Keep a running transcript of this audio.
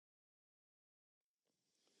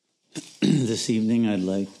This evening I'd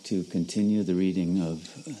like to continue the reading of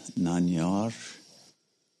Nanyar,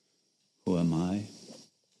 Who Am I?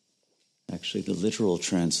 Actually, the literal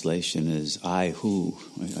translation is I Who.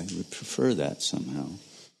 I would prefer that somehow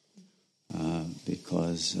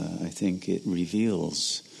because I think it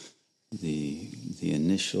reveals the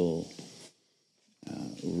initial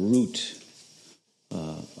root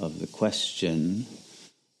of the question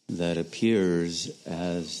that appears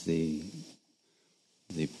as the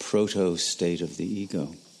proto-state of the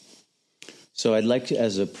ego. So I'd like to,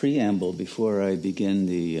 as a preamble, before I begin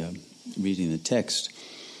the reading the text,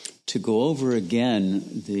 to go over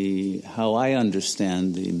again how I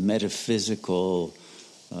understand the metaphysical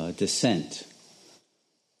descent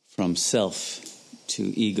from self to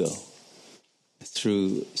ego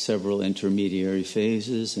through several intermediary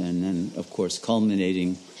phases, and then, of course,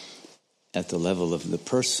 culminating at the level of the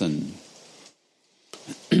person,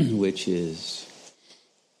 which is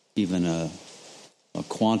even a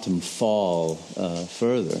quantum fall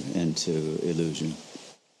further into illusion.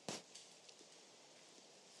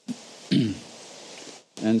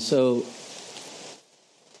 And so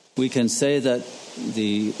we can say that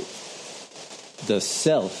the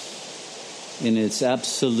self, in its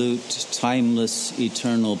absolute, timeless,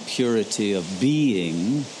 eternal purity of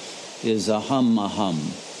being, is aham aham.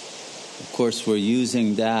 Of course, we're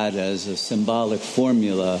using that as a symbolic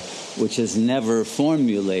formula which is never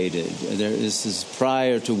formulated. This is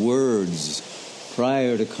prior to words,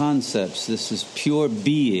 prior to concepts. This is pure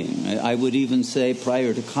being. I would even say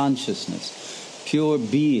prior to consciousness. Pure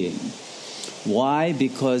being. Why?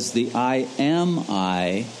 Because the I am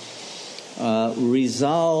I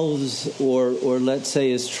resolves or let's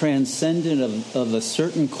say is transcendent of a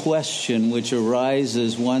certain question which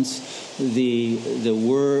arises once the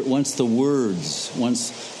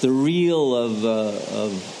real of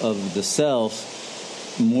the self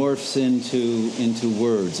morphs into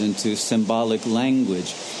words, into symbolic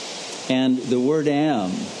language. And the word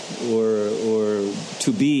am or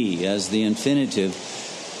to be as the infinitive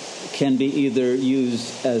can be either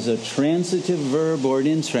used as a transitive verb or an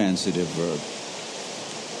intransitive verb.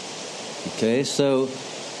 Okay, so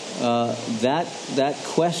that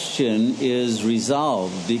question is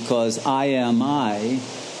resolved because I am I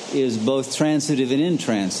is both transitive and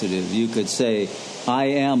intransitive. You could say, I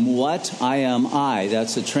am what? I am I.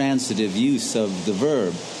 That's a transitive use of the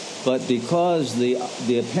verb. But because the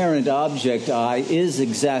apparent object I is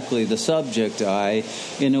exactly the subject I,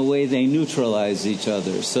 in a way they neutralize each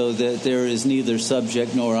other, so that there is neither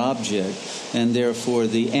subject nor object, and therefore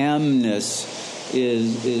the amness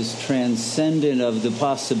is transcendent of the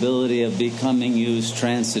possibility of becoming used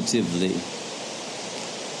transitively.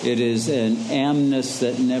 It is an amness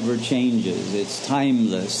that never changes. It's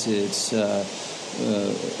timeless.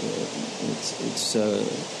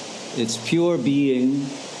 It's pure being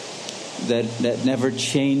that never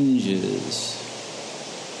changes,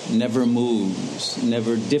 never moves,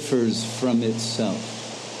 never differs from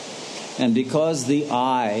itself. And because the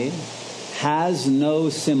I has no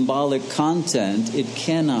symbolic content, it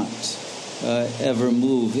cannot ever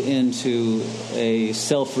move into a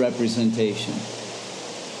self-representation.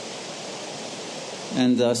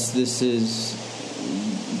 And thus this is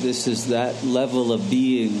that level of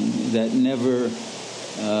being that never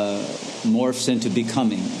morphs into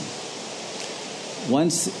becoming.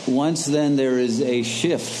 Once then there is a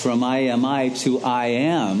shift from I am I to I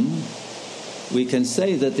am, we can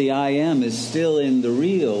say that the I am is still in the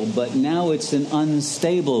real, but now it's an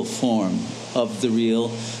unstable form of the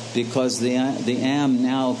real because the am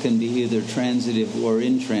now can be either transitive or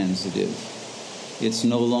intransitive. It's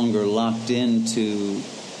no longer locked into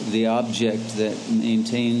the object that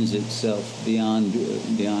maintains itself beyond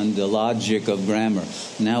the logic of grammar.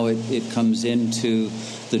 Now it comes into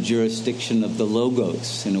the jurisdiction of the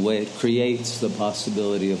logos. In a way, it creates the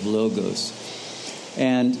possibility of logos.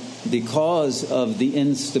 And because of the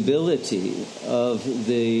instability of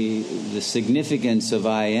the significance of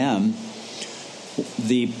I am,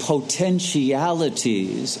 the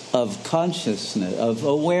potentialities of consciousness, of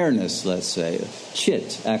awareness, let's say,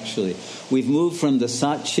 chit, actually. We've moved from the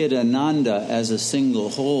Sat Chit Ananda as a single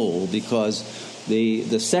whole because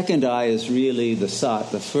the second I is really the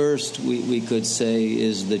Sat. The first, we could say,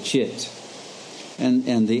 is the Chit.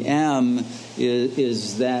 And the Am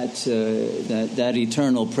is that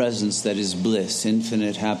eternal presence that is bliss,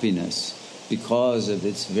 infinite happiness, because of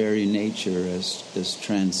its very nature as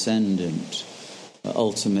transcendent,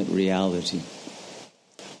 ultimate reality.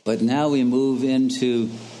 But now we move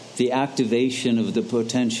into the activation of the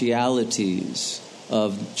potentialities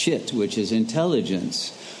of Chit, which is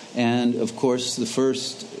intelligence. And, of course, the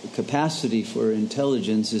first capacity for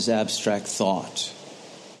intelligence is abstract thought.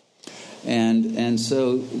 And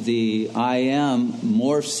so the I am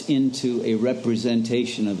morphs into a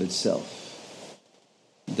representation of itself.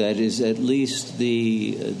 That is at least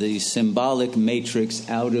the symbolic matrix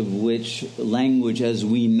out of which language as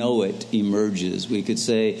we know it emerges. We could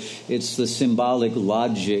say it's the symbolic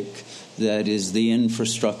logic that is the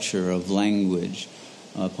infrastructure of language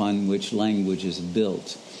upon which language is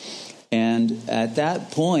built. And at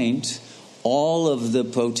that point, all of the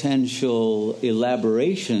potential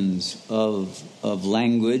elaborations of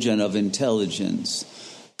language and of intelligence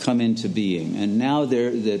come into being. And now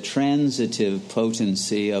the transitive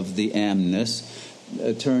potency of the amness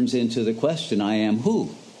turns into the question, I am who?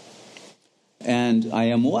 And I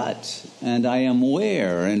am what? And I am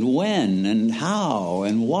where? And when? And how?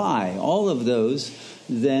 And why? All of those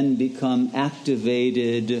then become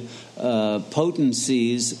activated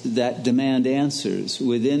potencies that demand answers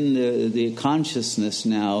within the consciousness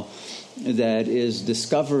now that is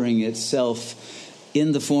discovering itself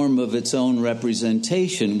in the form of its own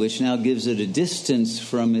representation, which now gives it a distance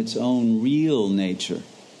from its own real nature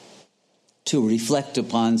to reflect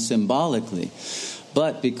upon symbolically.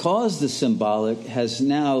 But because the symbolic has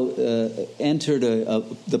now entered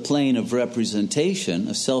the plane of representation,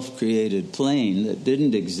 a self-created plane that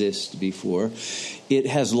didn't exist before, it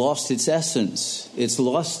has lost its essence. It's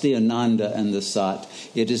lost the Ananda and the Sat.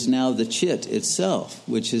 It is now the Chit itself,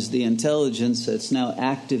 which is the intelligence that's now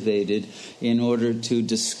activated in order to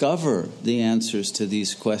discover the answers to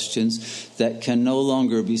these questions that can no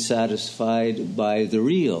longer be satisfied by the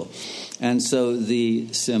real. And so the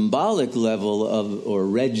symbolic level of, or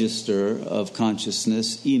register of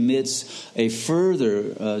consciousness emits a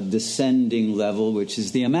further descending level, which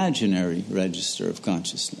is the imaginary register of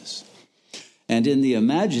consciousness. And in the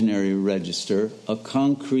imaginary register, a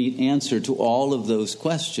concrete answer to all of those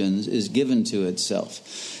questions is given to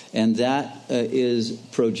itself. And that is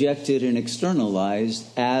projected and externalized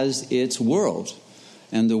as its world.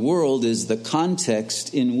 And the world is the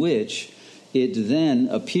context in which it then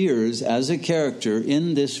appears as a character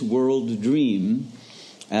in this world dream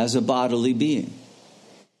as a bodily being.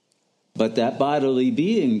 But that bodily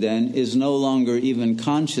being then is no longer even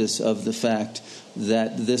conscious of the fact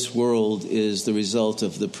that this world is the result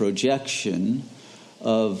of the projection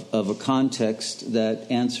of a context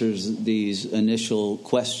that answers these initial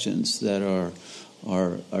questions that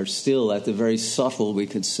are still at the very subtle, we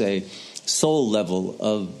could say, soul level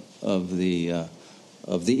of the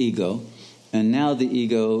ego. And now the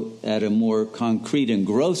ego, at a more concrete and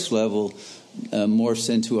gross level, morphs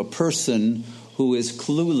into a person who is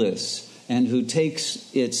clueless and who takes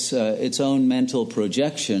its own mental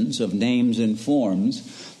projections of names and forms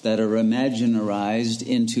that are imaginarized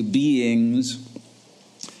into beings,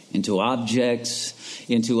 into objects,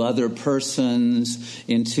 into other persons,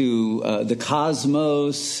 into the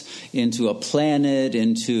cosmos, into a planet,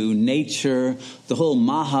 into nature. The whole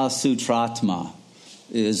Mahasutratma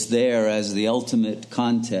is there as the ultimate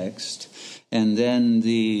context, and then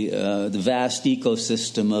the vast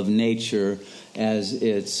ecosystem of nature as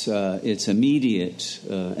its immediate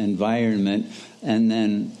environment, and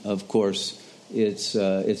then, of course, its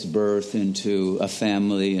birth into a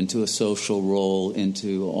family, into a social role,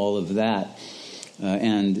 into all of that,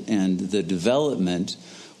 and the development,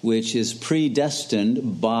 which is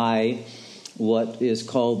predestined by what is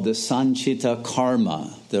called the Sanchita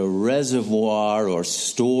Karma, the reservoir or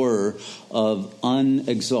store of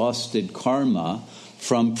unexhausted karma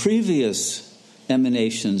from previous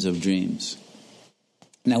emanations of dreams.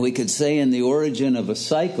 Now, we could say in the origin of a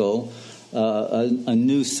cycle, a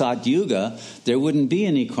new Satyuga, there wouldn't be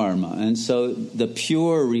any karma. And so the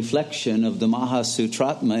pure reflection of the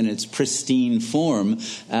Mahasutratma in its pristine form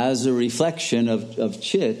as a reflection of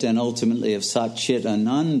Chit and ultimately of Sat Chit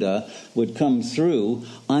Ananda would come through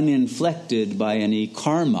uninflected by any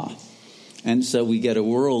karma. And so we get a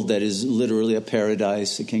world that is literally a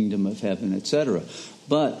paradise, a kingdom of heaven, etc.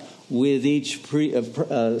 But with each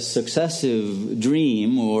successive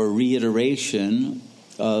dream or reiteration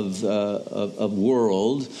of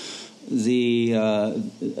world, the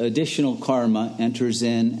additional karma enters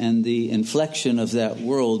in, and the inflection of that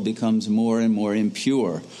world becomes more and more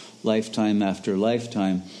impure, lifetime after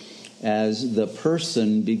lifetime, as the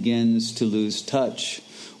person begins to lose touch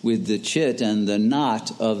with the Chit and the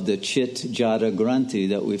knot of the Chit Jada Granthi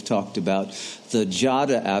that we've talked about, the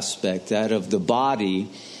Jada aspect, that of the body,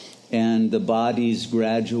 and the body's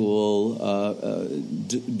gradual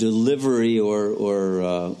delivery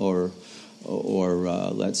or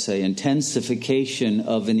let's say intensification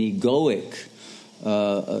of an egoic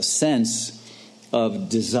sense of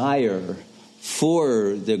desire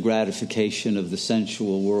for the gratification of the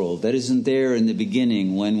sensual world. That isn't there in the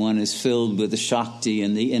beginning when one is filled with the Shakti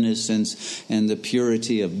and the innocence and the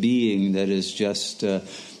purity of being that is just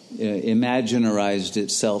imaginarized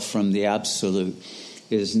itself from the absolute,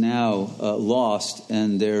 is now lost,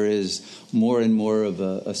 and there is more and more of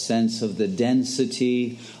a sense of the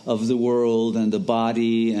density of the world and the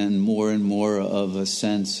body, and more of a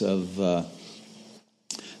sense of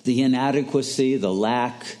the inadequacy, the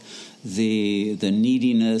lack, the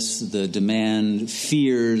neediness, the demand,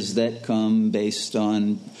 fears that come based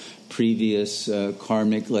on previous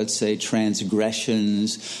karmic, let's say,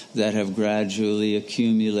 transgressions that have gradually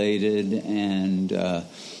accumulated, and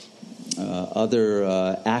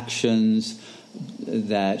other actions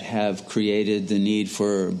that have created the need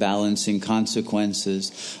for balancing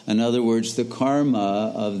consequences. In other words, the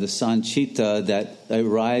karma of the sanchita that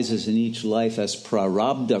arises in each life as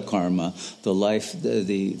prarabdha karma,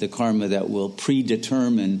 the karma that will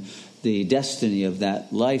predetermine the destiny of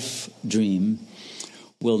that life dream,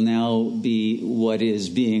 will now be what is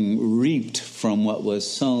being reaped from what was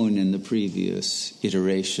sown in the previous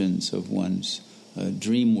iterations of one's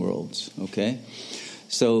dream worlds, okay?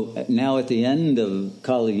 So now at the end of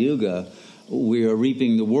Kali Yuga, we are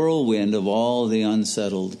reaping the whirlwind of all the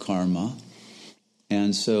unsettled karma.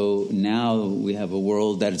 And so now we have a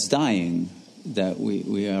world that is dying, that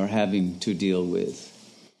we are having to deal with.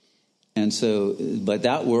 And so, but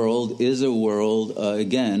that world is a world,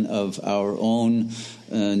 again, of our own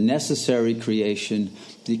necessary creation,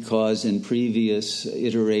 because in previous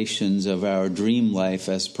iterations of our dream life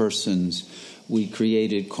as persons, we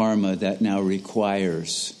created karma that now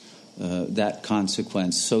requires that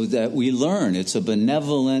consequence, so that we learn. It's a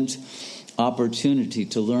benevolent opportunity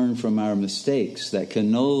to learn from our mistakes that can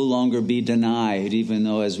no longer be denied, even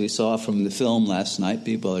though, as we saw from the film last night,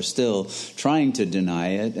 people are still trying to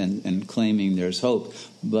deny it and claiming there's hope.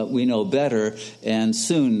 But we know better, and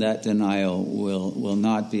soon that denial will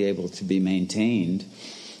not be able to be maintained,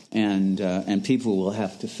 and people will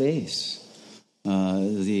have to face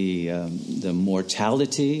the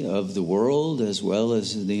mortality of the world as well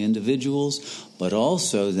as the individuals, but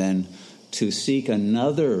also then to seek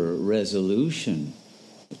another resolution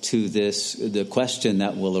to this, the question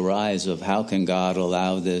that will arise of how can God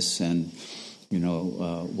allow this, and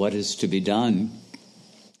what is to be done.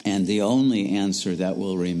 And the only answer that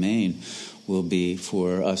will remain will be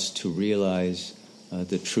for us to realize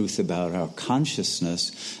the truth about our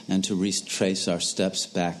consciousness, and to retrace our steps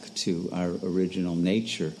back to our original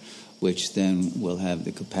nature, which then will have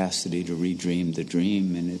the capacity to redream the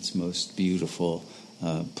dream in its most beautiful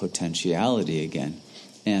potentiality again,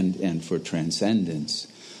 and for transcendence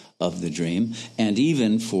of the dream, and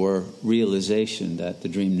even for realization that the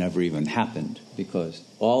dream never even happened, because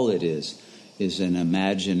all it is an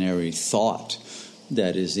imaginary thought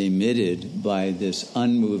that is emitted by this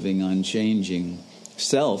unmoving, unchanging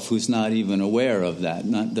self, who's not even aware of that.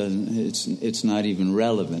 It's not even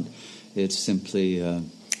relevant. It's simply a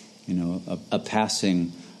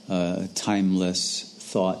passing, timeless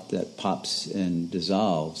thought that pops and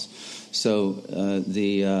dissolves. So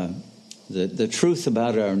the truth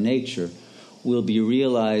about our nature will be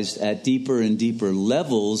realized at deeper and deeper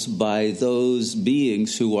levels by those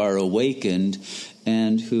beings who are awakened,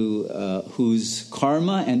 and whose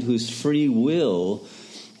karma and whose free will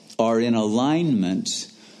are in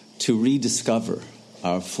alignment to rediscover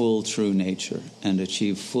our full true nature and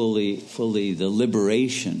achieve fully the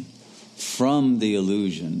liberation from the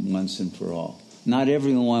illusion once and for all. Not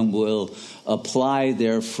everyone will apply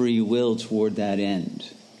their free will toward that end,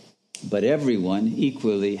 but everyone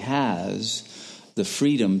equally has the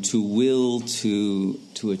freedom to will to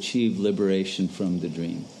achieve liberation from the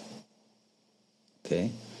dream.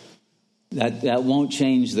 Okay? That won't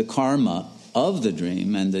change the karma of the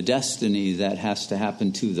dream and the destiny that has to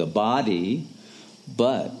happen to the body,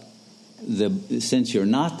 but since you're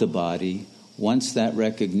not the body, once that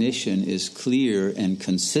recognition is clear and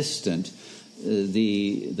consistent,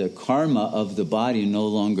 the karma of the body no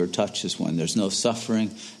longer touches one. There's no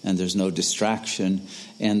suffering and there's no distraction,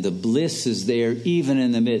 and the bliss is there even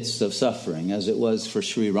in the midst of suffering, as it was for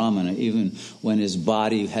Sri Ramana. Even when his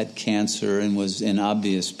body had cancer and was in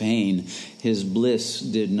obvious pain, his bliss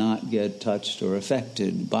did not get touched or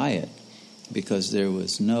affected by it, because there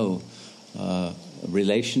was no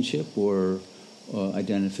relationship or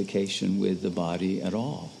identification with the body at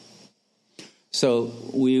all. So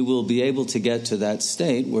we will be able to get to that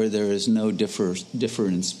state where there is no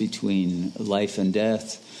difference between life and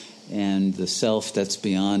death, and the self that's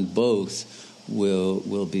beyond both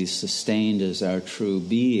will be sustained as our true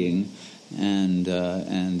being, and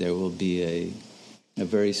there will be a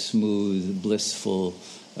very smooth, blissful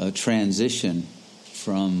transition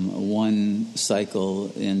from one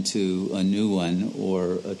cycle into a new one,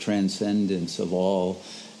 or a transcendence of all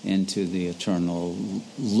into the eternal,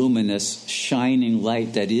 luminous, shining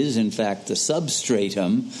light that is, in fact, the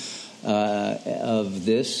substratum of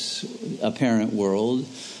this apparent world,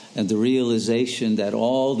 and the realization that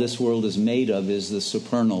all this world is made of is the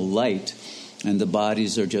supernal light, and the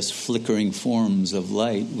bodies are just flickering forms of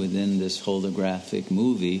light within this holographic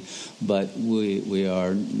movie, but we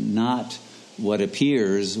are not what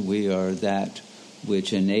appears, we are that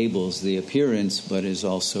which enables the appearance, but is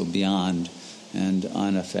also beyond and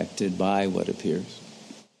unaffected by what appears.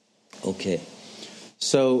 Okay,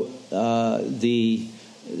 so the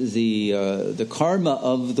karma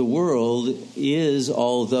of the world is,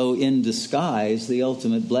 although in disguise, the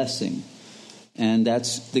ultimate blessing, and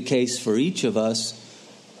that's the case for each of us.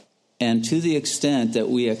 And to the extent that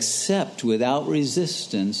we accept without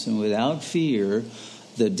resistance and without fear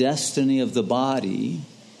the destiny of the body,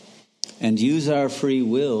 and use our free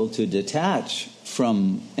will to detach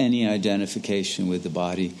from any identification with the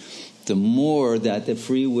body, the more that the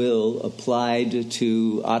free will applied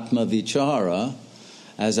to Atma Vichara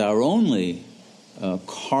as our only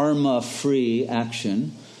karma-free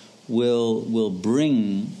action will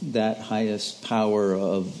bring that highest power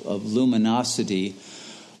of luminosity,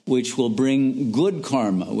 which will bring good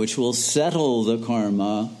karma, which will settle the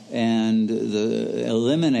karma and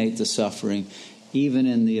eliminate the suffering, even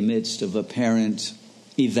in the midst of apparent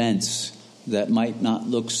events that might not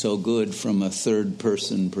look so good from a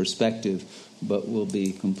third-person perspective, but will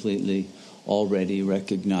be completely already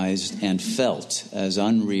recognized and felt as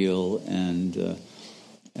unreal and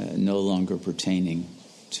no longer pertaining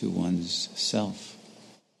to one's self.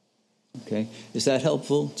 Okay? Is that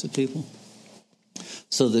helpful to people?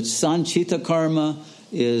 So the sanchita karma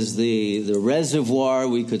is the reservoir,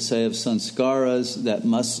 we could say, of sanskaras that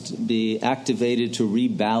must be activated to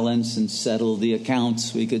rebalance and settle the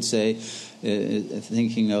accounts, we could say,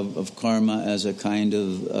 thinking of karma as a kind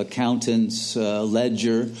of accountant's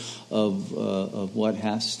ledger of what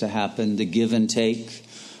has to happen, the give and take,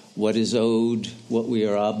 what is owed, what we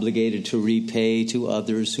are obligated to repay to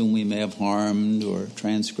others whom we may have harmed or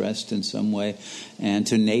transgressed in some way, and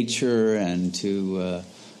to nature and to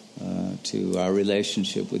our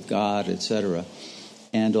relationship with God, etc.,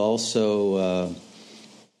 and also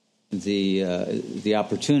the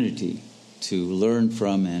opportunity to learn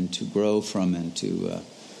from and to grow from and to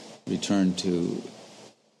return to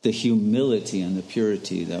the humility and the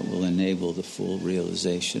purity that will enable the full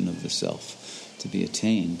realization of the self to be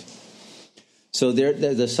attained. So the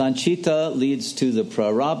sanchita leads to the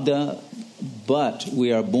prarabdha, but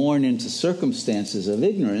we are born into circumstances of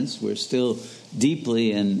ignorance. We're still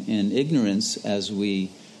deeply in ignorance as we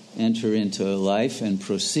enter into life and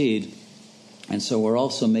proceed. And so we're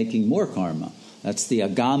also making more karma. That's the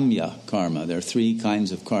agamya karma. There are three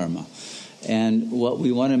kinds of karma. And what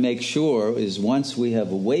we want to make sure is once we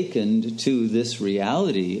have awakened to this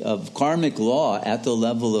reality of karmic law at the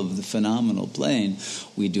level of the phenomenal plane,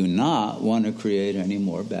 we do not want to create any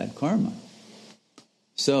more bad karma.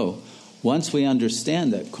 So once we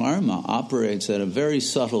understand that karma operates at a very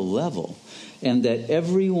subtle level, and that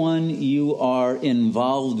everyone you are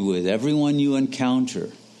involved with, everyone you encounter,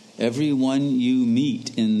 everyone you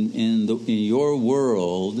meet in your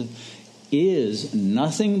world is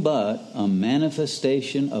nothing but a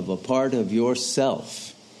manifestation of a part of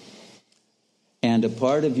yourself. And a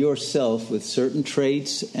part of yourself with certain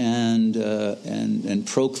traits and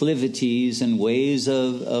proclivities and ways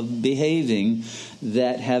of behaving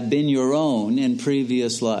that have been your own in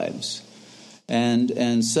previous lives.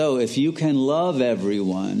 And so if you can love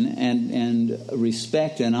everyone and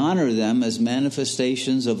respect and honor them as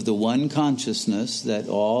manifestations of the one consciousness that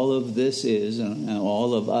all of this is and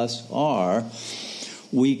all of us are,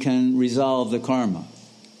 we can resolve the karma.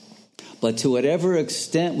 But to whatever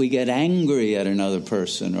extent we get angry at another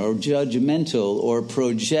person or judgmental or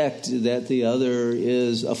project that the other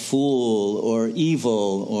is a fool or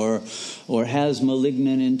evil or has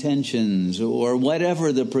malignant intentions or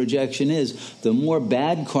whatever the projection is, the more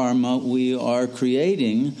bad karma we are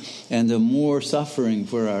creating and the more suffering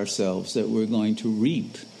for ourselves that we're going to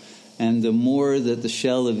reap. And the more that the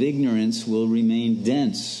shell of ignorance will remain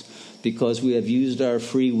dense, because we have used our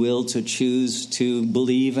free will to choose to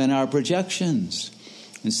believe in our projections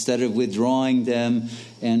instead of withdrawing them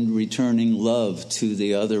and returning love to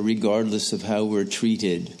the other regardless of how we're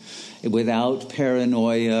treated, without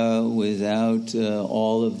paranoia, without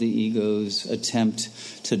all of the ego's attempt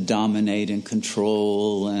to dominate and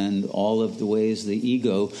control and all of the ways the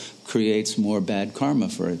ego creates more bad karma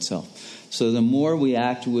for itself. So the more we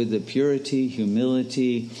act with the purity,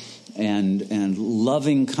 humility, and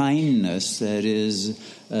loving kindness that is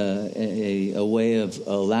a way of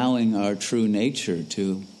allowing our true nature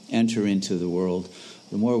to enter into the world,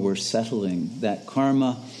 the more we're settling that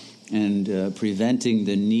karma and preventing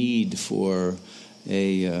the need for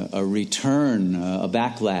a return, a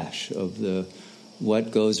backlash of the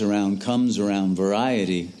what goes around comes around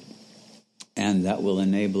variety, and that will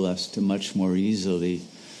enable us to much more easily,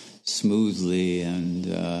 smoothly,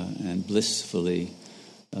 and blissfully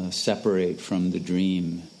separate from the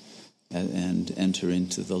dream and enter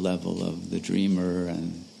into the level of the dreamer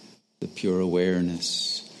and the pure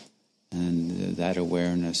awareness, and that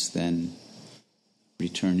awareness then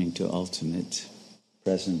returning to ultimate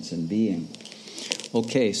presence and being.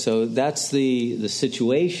 Okay, so that's the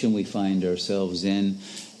situation we find ourselves in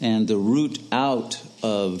and the route out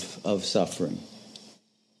of suffering.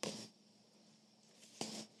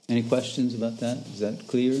 Any questions about that? Is that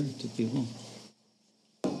clear to people?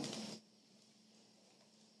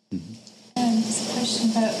 This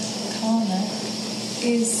question about karma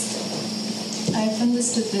is, I've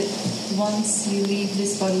understood that once you leave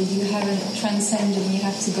this body, you haven't transcended and you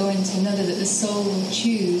have to go into another, that the soul will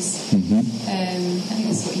choose. I think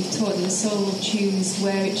that's what you've taught, that the soul will choose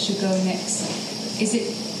where it should go next. Is it,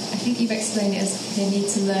 I think you've explained it as they need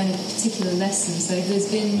to learn a particular lesson. So if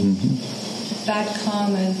there's been bad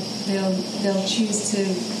karma, they'll choose to...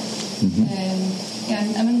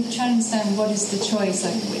 I'm trying to understand, what is the choice?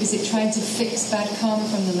 Like, is it trying to fix bad karma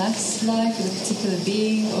from the last life with a particular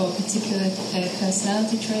being or a particular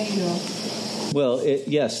personality trait? Or? Well,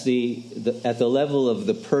 yes, at the level of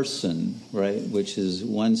the person, right, which is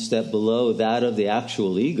one step below that of the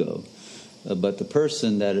actual ego, but the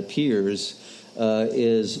person that appears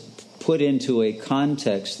is put into a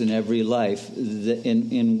context in every life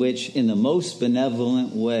in which, in the most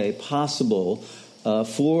benevolent way possible,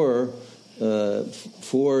 for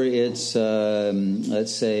its,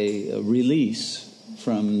 let's say, release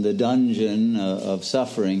from the dungeon of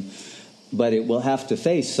suffering, but it will have to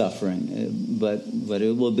face suffering. But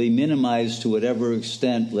it will be minimized to whatever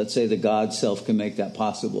extent, let's say, the God self can make that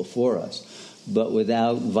possible for us, but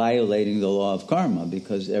without violating the law of karma,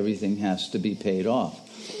 because everything has to be paid off.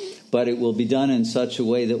 But it will be done in such a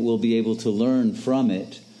way that we'll be able to learn from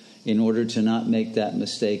it in order to not make that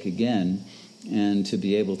mistake again, and to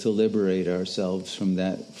be able to liberate ourselves from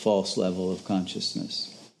that false level of consciousness.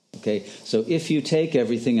 Okay, so if you take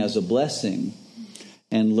everything as a blessing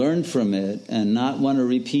and learn from it and not want to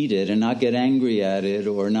repeat it and not get angry at it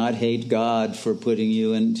or not hate God for putting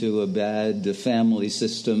you into a bad family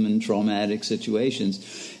system and traumatic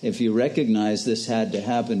situations, if you recognize this had to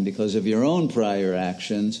happen because of your own prior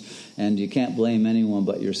actions and you can't blame anyone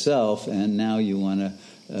but yourself, and now you want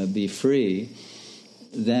to be free,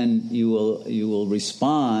 then you will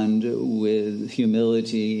respond with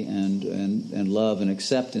humility and love and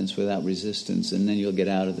acceptance without resistance, and then you'll get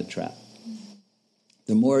out of the trap.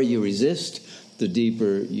 The more you resist, the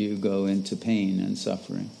deeper you go into pain and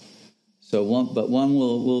suffering. So one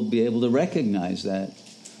will be able to recognize that,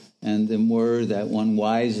 and the more that one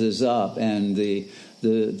wises up and the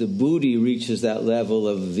buddhi reaches that level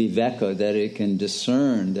of viveka, that it can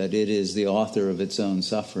discern that it is the author of its own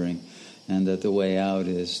suffering, and that the way out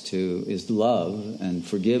is love and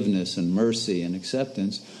forgiveness and mercy and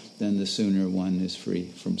acceptance, then the sooner one is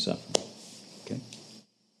free from suffering. Okay?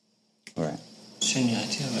 All right. Shunya, I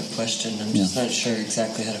do have a question. I'm just not sure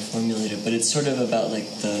exactly how to formulate it, but it's sort of about like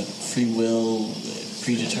the free will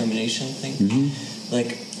predetermination thing. Mm-hmm.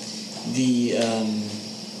 Like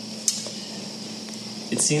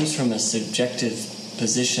it seems from a subjective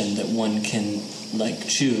position that one can like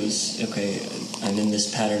choose, okay, I'm in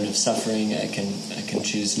this pattern of suffering, I can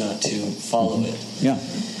choose not to follow it. Yeah.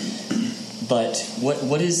 But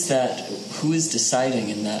what is that? Who is deciding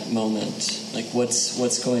in that moment? Like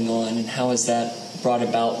what's going on, and how is that brought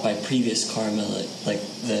about by previous karma? Like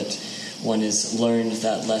that one has learned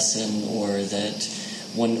that lesson, or that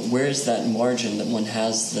one, where is that margin that one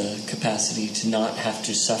has the capacity to not have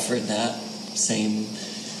to suffer that same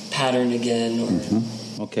pattern again?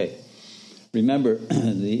 Or Okay. Remember,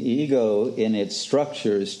 the ego in its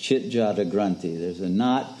structure is chit jata granthi. There's a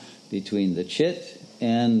knot between the chit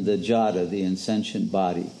and the jata, the insentient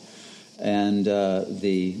body. And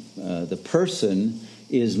the person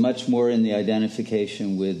is much more in the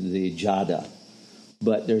identification with the jada.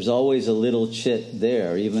 But there's always a little chit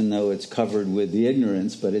there, even though it's covered with the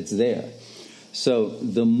ignorance, but it's there. So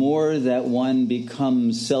the more that one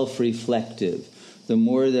becomes self-reflective, the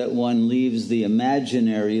more that one leaves the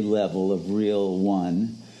imaginary level of real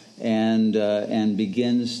one and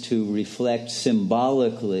begins to reflect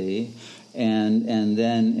symbolically and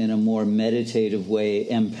then in a more meditative way,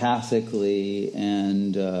 empathically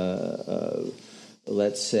and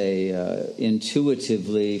let's say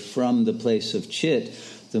intuitively from the place of Chit,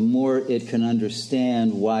 the more it can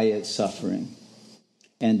understand why it's suffering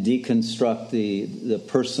and deconstruct the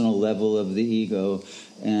personal level of the ego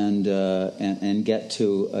and get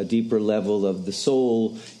to a deeper level of the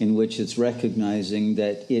soul in which it's recognizing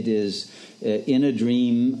that it is in a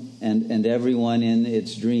dream and everyone in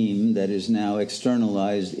its dream that is now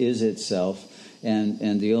externalized is itself.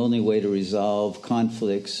 And the only way to resolve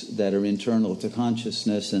conflicts that are internal to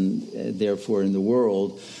consciousness and therefore in the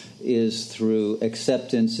world is through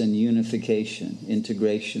acceptance and unification,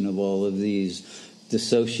 integration of all of these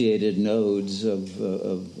dissociated nodes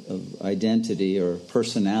of identity or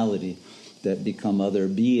personality that become other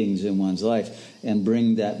beings in one's life, and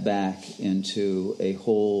bring that back into a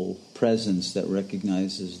whole presence that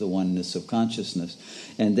recognizes the oneness of consciousness.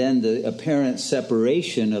 And then the apparent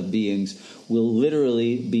separation of beings will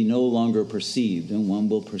literally be no longer perceived, and one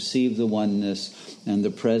will perceive the oneness and the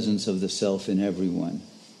presence of the self in everyone.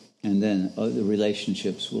 And then the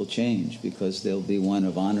relationships will change because they'll be one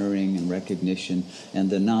of honoring and recognition, and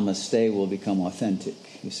the namaste will become authentic,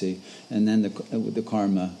 you see. And then the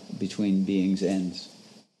karma between beings ends.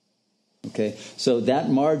 Okay? So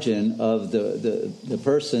that margin of the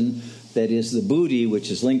person that is the buddhi,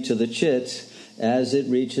 which is linked to the chit, as it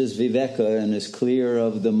reaches viveka and is clear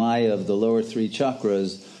of the maya of the lower three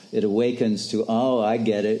chakras, it awakens to, oh, I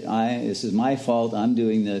get it. This is my fault. I'm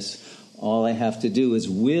doing this. All I have to do is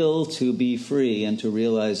will to be free and to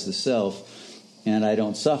realize the self, and I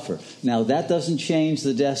don't suffer. Now, that doesn't change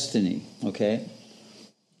the destiny, okay?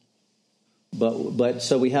 But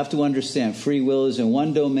so we have to understand, free will is in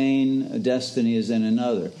one domain, destiny is in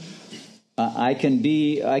another. I can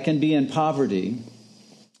be in poverty,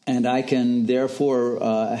 and I can therefore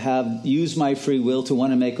use my free will to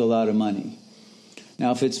want to make a lot of money.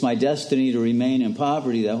 Now, if it's my destiny to remain in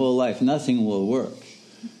poverty that whole life, nothing will work.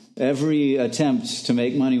 Every attempt to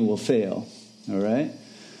make money will fail, all right?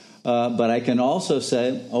 But I can also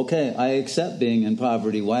say, okay, I accept being in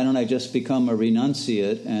poverty. Why don't I just become a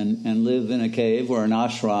renunciate and live in a cave or an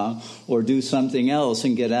ashram or do something else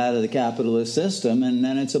and get out of the capitalist system? And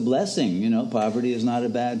then it's a blessing. You know, poverty is not a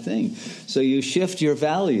bad thing. So you shift your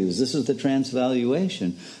values. This is the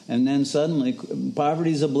transvaluation. And then suddenly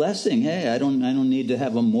poverty is a blessing. Hey, I don't need to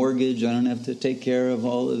have a mortgage. I don't have to take care of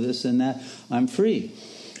all of this and that. I'm free.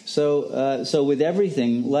 So with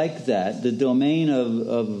everything like that, the domain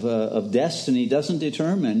of destiny doesn't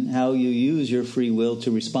determine how you use your free will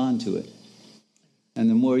to respond to it. And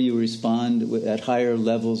the more you respond at higher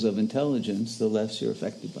levels of intelligence, the less you're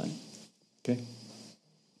affected by it. Okay?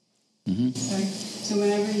 Mm-hmm. Sorry. So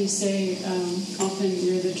whenever you say often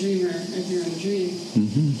you're the dreamer of your own dream,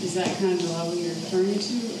 mm-hmm. Is that kind of the level you're referring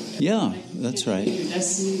to? Yeah, like that's right. Your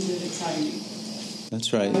destiny that it's how you...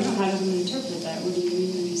 That's right. I don't know how to interpret that. What do you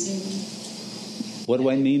mean when you say that? What do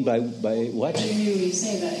I mean by what? What do you mean when you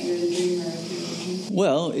say that you're the dreamer of your dream?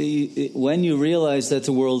 Well, when you realize that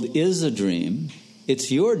the world is a dream, it's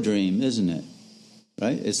your dream, isn't it?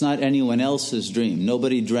 Right? It's not anyone else's dream.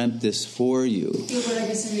 Nobody dreamt this for you. Yeah, but I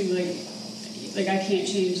guess I mean like I can't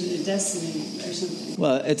change the destiny or something.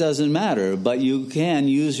 Well, it doesn't matter, but you can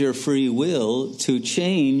use your free will to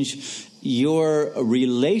change your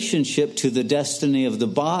relationship to the destiny of the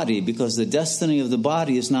body, because the destiny of the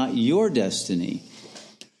body is not your destiny.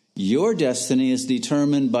 Your destiny is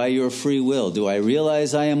determined by your free will. Do I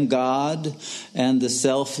realize I am God and the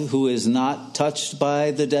self who is not touched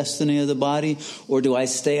by the destiny of the body? Or do I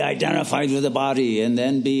stay identified with the body and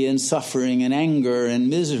then be in suffering and anger and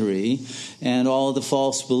misery and all the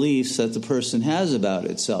false beliefs that the person has about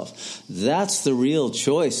itself? That's the real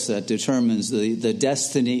choice that determines the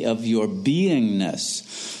destiny of your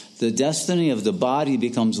beingness. The destiny of the body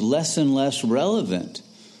becomes less and less relevant,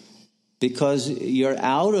 because you're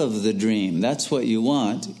out of the dream. That's what you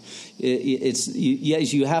want. Yes,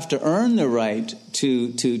 you have to earn the right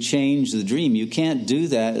to change the dream. You can't do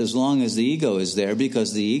that as long as the ego is there,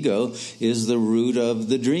 because the ego is the root of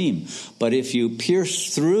the dream. But if you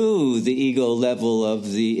pierce through the ego level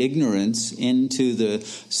of the ignorance into the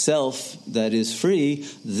self that is free,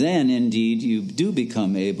 then indeed you do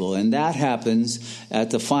become able. And that happens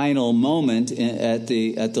at the final moment, at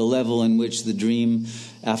the level in which the dream,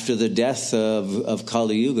 after the death of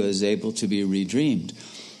Kali Yuga, is able to be redreamed.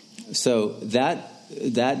 So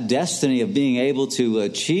that destiny of being able to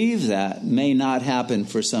achieve that may not happen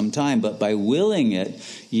for some time, but by willing it,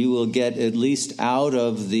 you will get at least out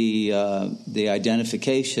of the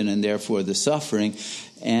identification and therefore the suffering,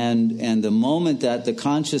 And the moment that the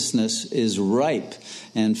consciousness is ripe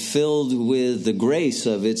and filled with the grace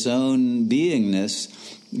of its own beingness,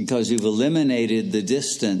 because you've eliminated the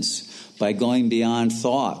distance by going beyond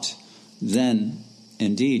thought, then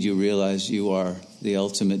indeed you realize you are the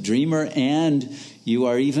ultimate dreamer, and you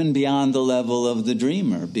are even beyond the level of the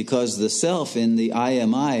dreamer, because the self in the I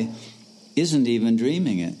am I isn't even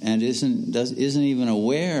dreaming it, and isn't even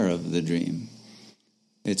aware of the dream.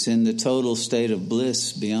 It's in the total state of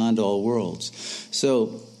bliss beyond all worlds.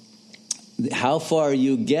 So how far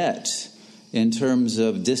you get in terms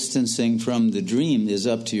of distancing from the dream is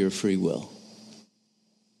up to your free will.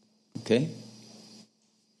 Okay?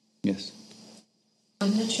 Yes?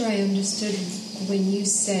 I'm not sure I understood when you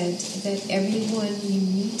said that everyone you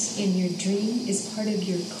meet in your dream is part of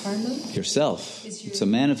your karma. Yourself. It's a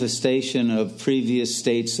manifestation of previous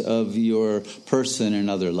states of your person in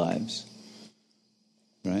other lives.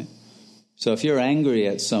 Right? So if you're angry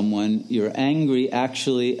at someone, you're angry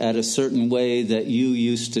actually at a certain way that you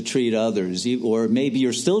used to treat others. Or maybe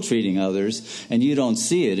you're still treating others and you don't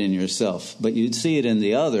see it in yourself, but you'd see it in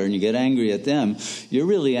the other and you get angry at them. You're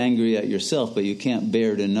really angry at yourself, but you can't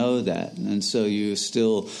bear to know that. And so you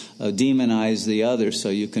still demonize the other so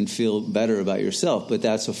you can feel better about yourself. But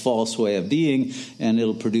that's a false way of being, and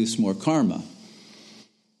it'll produce more karma.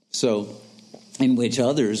 So, in which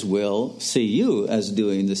others will see you as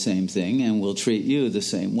doing the same thing and will treat you the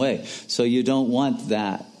same way. So you don't want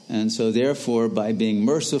that. And so therefore, by being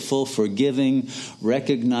merciful, forgiving,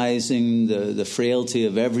 recognizing the frailty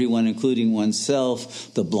of everyone, including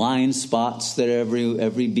oneself, the blind spots that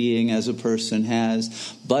every being as a person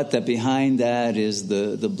has, but that behind that is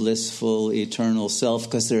the blissful, eternal self,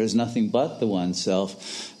 because there is nothing but the one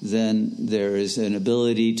self, then there is an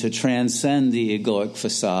ability to transcend the egoic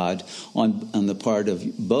facade on the part of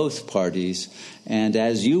both parties. And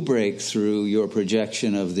as you break through your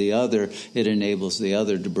projection of the other, it enables the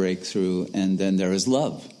other to break through, and then there is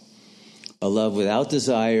love. A love without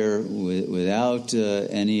desire, without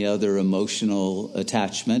any other emotional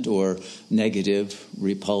attachment or negative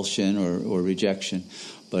repulsion or rejection,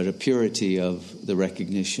 but a purity of the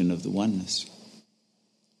recognition of the oneness.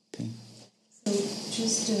 Okay.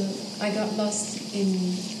 So I got lost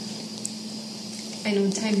in... I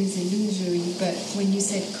know time is illusory, but when you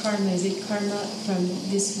said karma, is it karma from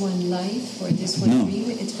this one life or this one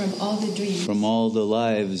dream? It's from all the dreams. From all the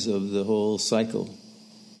lives of the whole cycle.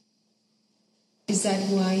 Is that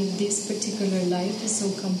why this particular life is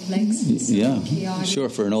so complex and so chaotic? Sure.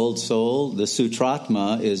 For an old soul, the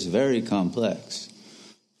Sutratma is very complex.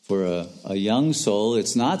 For a young soul,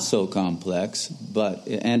 it's not so complex,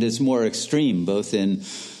 and it's more extreme, both in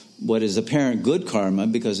what is apparent good karma,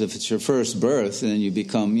 because if it's your first birth, then you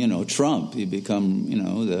become, Trump. You become,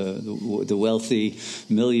 the wealthy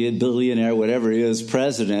billionaire, whatever he is,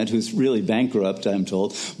 president, who's really bankrupt, I'm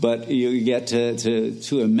told. But you get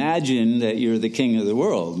to imagine that you're the king of the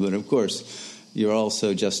world. But of course, you're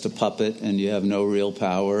also just a puppet, and you have no real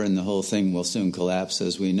power, and the whole thing will soon collapse,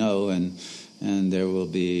 as we know, and there will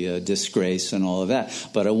be disgrace and all of that.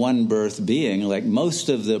 But a one-birth being, like most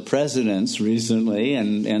of the presidents recently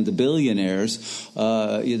and the billionaires,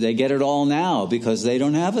 they get it all now because they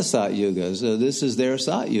don't have a Sat Yuga. So this is their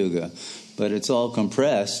Sat Yuga. But it's all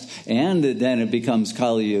compressed, and then it becomes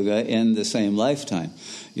Kali Yuga in the same lifetime.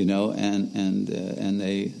 And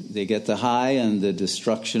they get the high and the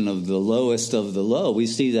destruction of the lowest of the low. We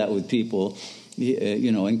see that with people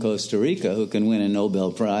in Costa Rica, who can win a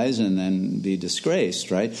Nobel Prize and then be disgraced,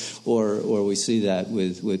 right? Or we see that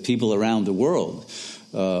with people around the world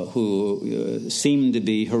who seem to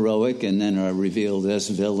be heroic and then are revealed as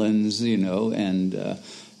villains, and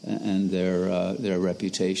their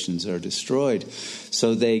reputations are destroyed.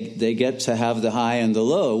 So they get to have the high and the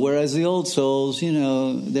low, whereas the old souls,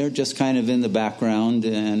 they're just kind of in the background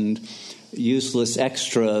and useless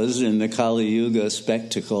extras in the Kali Yuga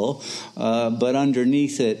spectacle, but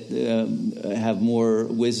underneath it have more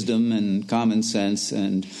wisdom and common sense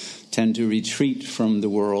and tend to retreat from the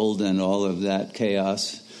world and all of that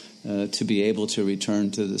chaos to be able to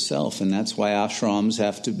return to the self. And that's why ashrams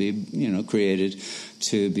have to be created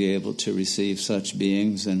to be able to receive such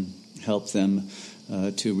beings and help them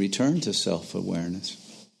to return to self-awareness.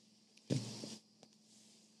 Okay.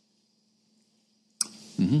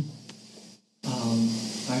 Mm-hmm.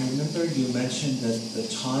 I remember you mentioned that the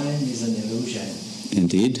time is an illusion.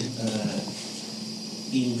 Indeed.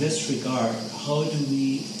 In this regard, how do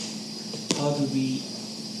we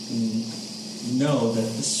know that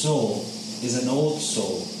the soul is an old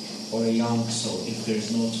soul or a young soul if there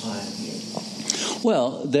is no time here?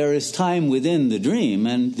 Well, there is time within the dream,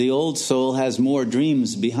 and the old soul has more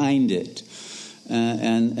dreams behind it.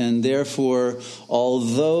 And therefore,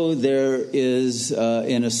 although there is,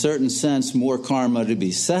 in a certain sense, more karma to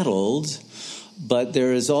be settled, but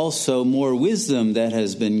there is also more wisdom that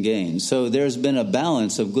has been gained. So there's been a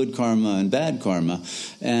balance of good karma and bad karma,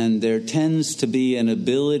 and there tends to be an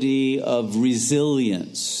ability of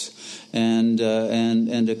resilience and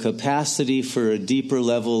a capacity for a deeper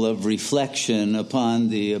level of reflection upon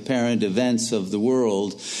the apparent events of the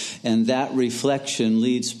world. And that reflection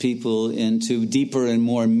leads people into deeper and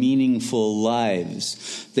more meaningful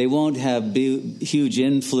lives. They won't have huge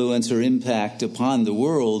influence or impact upon the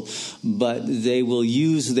world, but they will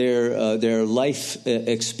use their life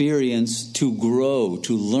experience to grow,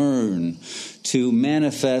 to learn, to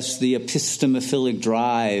manifest the epistemophilic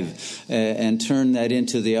drive and turn that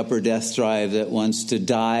into the upper death drive that wants to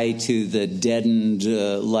die to the deadened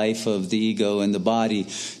life of the ego and the body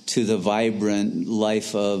to the vibrant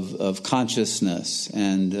life of consciousness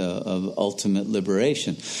and of ultimate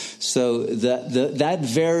liberation. So that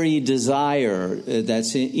very desire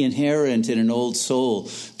that's inherent in an old soul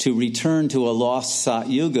to return to a lost Sat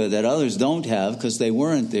Yuga that others don't have because they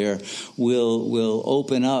weren't there will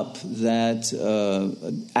open up that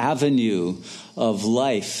avenue of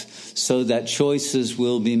life so that choices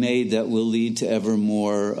will be made that will lead to ever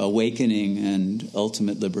more awakening and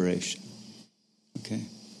ultimate liberation. Okay.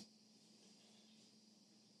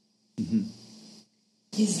 Mm-hmm.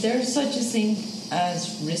 Is there such a thing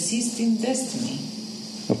as resisting destiny?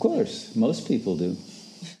 Of course, most people do.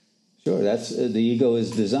 Sure, that's the ego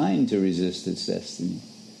is designed to resist its destiny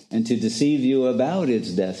and to deceive you about its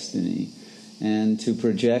destiny and to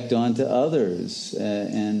project onto others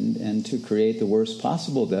and to create the worst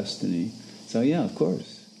possible destiny. So yeah, of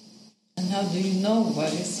course. And how do you know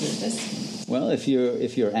what is your destiny? Well, if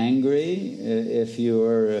you're angry, if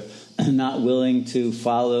you're not willing to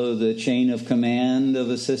follow the chain of command of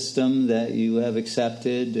a system that you have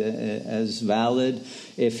accepted as valid,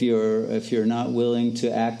 if you're not willing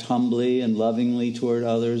to act humbly and lovingly toward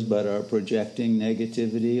others but are projecting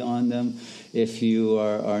negativity on them, if you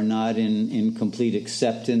are not in complete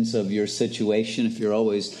acceptance of your situation, if you're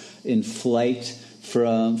always in flight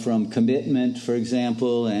from commitment, for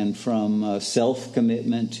example, and from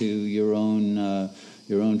self-commitment to your own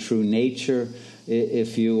true nature,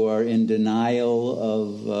 if you are in denial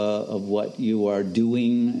of what you are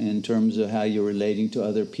doing in terms of how you're relating to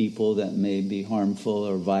other people that may be harmful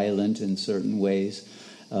or violent in certain ways,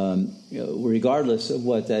 regardless of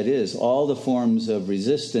what that is, all the forms of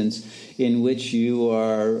resistance in which you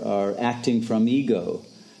are acting from ego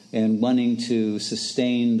and wanting to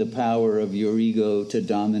sustain the power of your ego to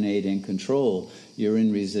dominate and control, you're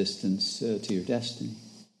in resistance to your destiny.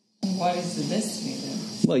 And what is the destiny then?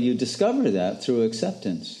 Well, you discover that through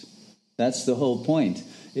acceptance. That's the whole point,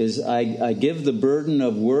 is I give the burden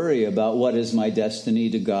of worry about what is my destiny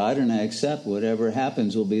to God, and I accept whatever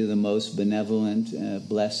happens will be the most benevolent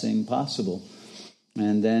blessing possible.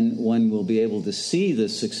 And then one will be able to see the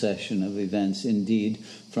succession of events indeed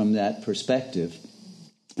from that perspective,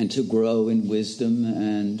 and to grow in wisdom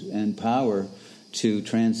and power to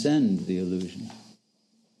transcend the illusion.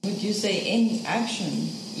 Would you say any action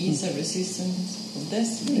is a resistance of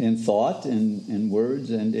destiny? In thought, in words,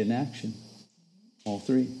 and in action. All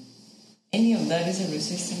three. Any of that is a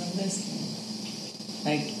resistance of destiny?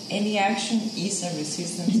 Like, any action is a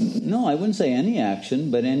resistance of destiny? No, I wouldn't say any action,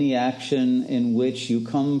 but any action in which you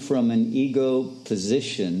come from an ego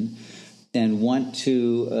position and want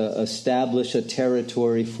to establish a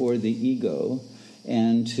territory for the ego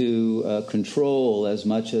and to control as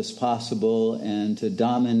much as possible and to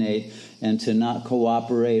dominate and to not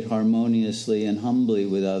cooperate harmoniously and humbly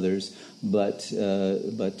with others, but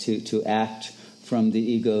to act from the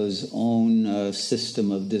ego's own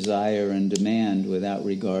system of desire and demand without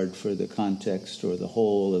regard for the context or the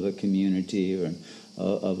whole of a community or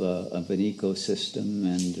of an ecosystem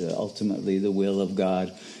and ultimately the will of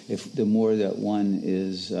God. If the more that one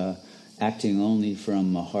is acting only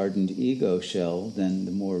from a hardened ego shell, then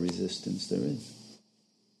the more resistance there is.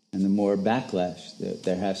 And the more backlash that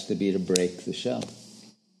there has to be to break the shell.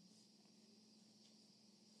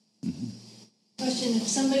 Mm-hmm. Question, if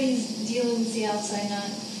somebody's dealing with the outside, not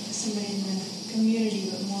somebody in the community,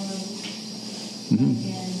 but more like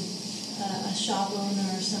a shop owner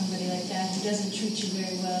or somebody like that who doesn't treat you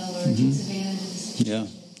very well or takes advantage of the situation. Yeah,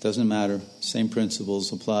 doesn't matter. Same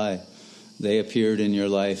principles apply. They appeared in your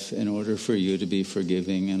life in order for you to be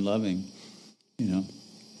forgiving and loving. You know,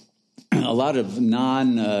 a lot of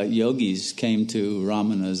non-yogis came to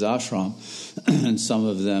Ramana's ashram, and some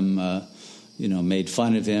of them made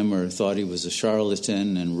fun of him or thought he was a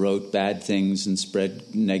charlatan and wrote bad things and spread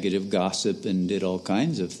negative gossip and did all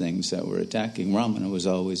kinds of things that were attacking. Ramana was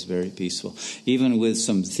always very peaceful. Even with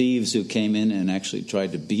some thieves who came in and actually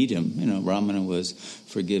tried to beat him, Ramana was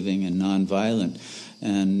forgiving and nonviolent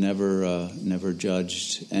and never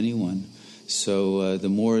judged anyone. So the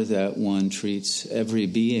more that one treats every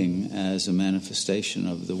being as a manifestation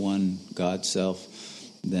of the one God Self,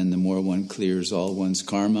 then the more one clears all one's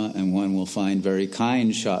karma, and one will find very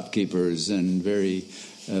kind shopkeepers and very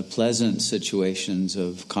pleasant situations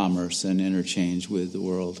of commerce and interchange with the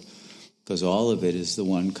world, because all of it is the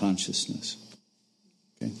one consciousness.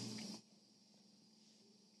 Okay.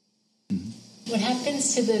 What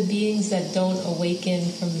happens to the beings that don't awaken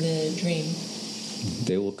from the dream?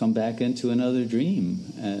 They will come back into another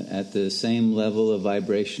dream at the same level of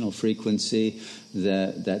vibrational frequency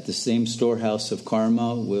that the same storehouse of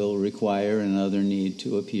karma will require another need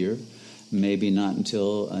to appear. Maybe not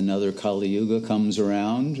until another Kali Yuga comes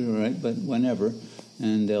around, right? But whenever.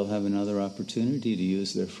 And they'll have another opportunity to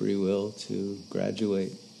use their free will to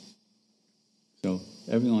graduate. So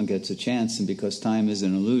everyone gets a chance, and because time is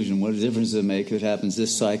an illusion, what difference does it make if it happens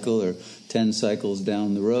this cycle or 10 cycles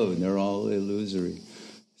down the road? They're all illusory.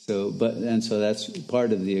 So that's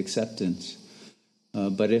part of the acceptance.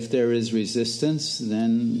 But if there is resistance,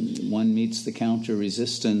 then one meets the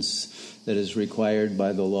counter-resistance that is required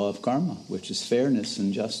by the law of karma, which is fairness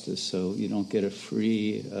and justice. So you don't get a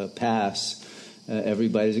free pass.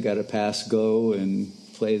 Everybody's got to pass go and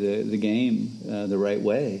play the game the right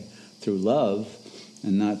way, through love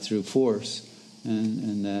and not through force.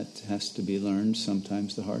 And that has to be learned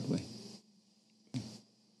sometimes the hard way.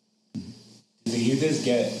 Do the yugas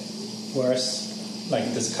get worse?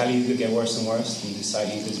 Like, does Kali Yuga get worse and worse? And the side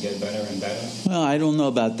yugas get better and better? Well, I don't know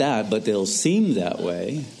about that, but they'll seem that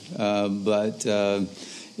way. But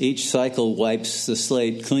each cycle wipes the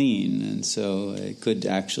slate clean, and so it could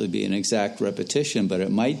actually be an exact repetition, but it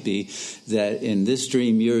might be that in this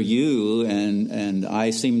dream you're you and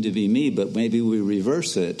I seem to be me, but maybe we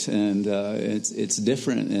reverse it, and it's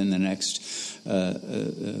different in the next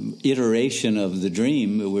iteration of the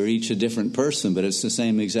dream. We're each a different person, but it's the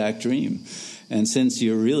same exact dream. And since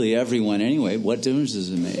you're really everyone anyway, what difference does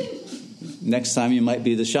it make? Next time you might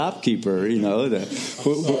be the shopkeeper,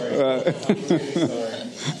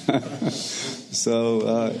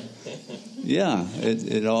 So,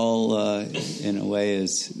 it all, in a way,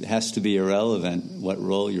 has to be irrelevant what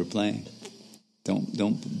role you're playing.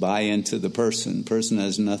 Don't buy into the person. Person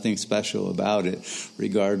has nothing special about it,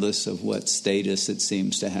 regardless of what status it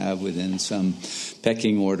seems to have within some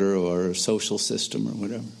pecking order or social system or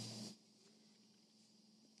whatever.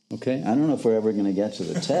 Okay, I don't know if we're ever going to get to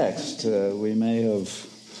the text. We may have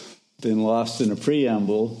been lost in a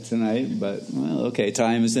preamble tonight, but, well, okay,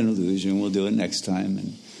 time is an illusion. We'll do it next time,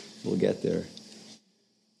 and we'll get there.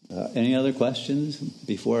 Any other questions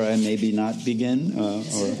before I maybe not begin?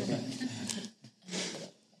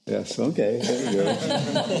 Yes, okay, there you go.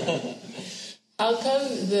 How come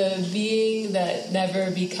the being that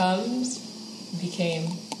never becomes became?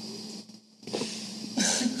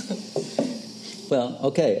 Well,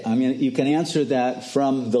 okay, I mean, you can answer that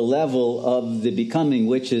from the level of the becoming,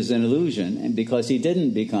 which is an illusion, and because he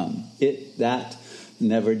didn't become it, that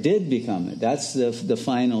never did become it. That's the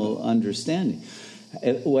final understanding.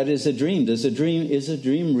 What is a dream? Is a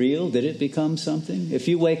dream real? Did it become something? If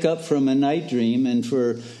you wake up from a night dream and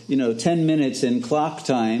for 10 minutes in clock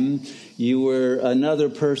time you were another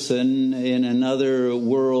person in another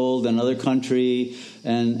world, another country,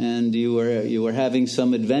 and you were having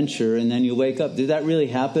some adventure, and then you wake up. Did that really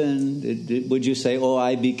happen? Would you say, "Oh,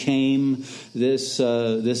 I became this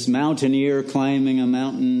mountaineer climbing a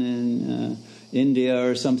mountain in India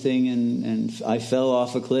or something, and I fell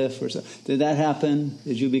off a cliff or something"? Did that happen?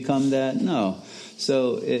 Did you become that? No.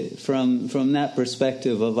 So from that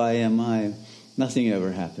perspective of I am I, nothing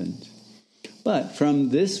ever happened. But from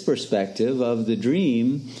this perspective of the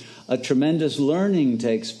dream, a tremendous learning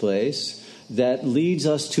takes place that leads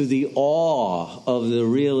us to the awe of the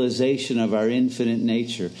realization of our infinite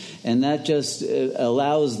nature. And that just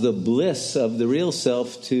allows the bliss of the real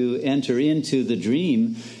self to enter into the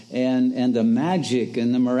dream, and the magic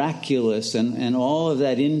and the miraculous and all of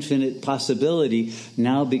that infinite possibility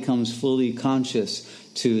now becomes fully conscious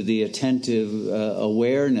to the attentive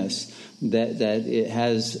awareness that it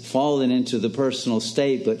has fallen into the personal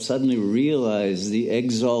state, but suddenly realize the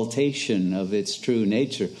exaltation of its true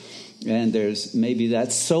nature. And maybe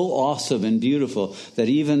that's so awesome and beautiful that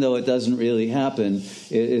even though it doesn't really happen,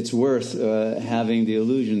 it's worth having the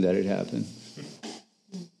illusion that it happened.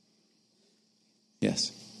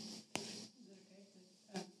 Yes.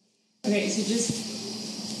 Okay, so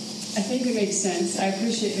I think it makes sense. I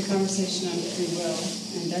appreciate the conversation on free will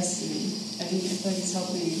and destiny. I feel like it's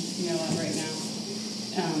helping me a lot right now.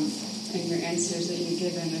 And your answers that you've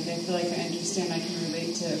given, like I feel like I understand, I can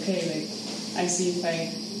relate to, I see if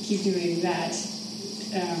I keep doing that,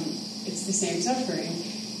 it's the same suffering,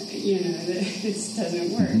 that it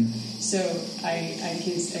doesn't work. Mm-hmm. So I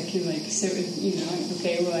can sit with,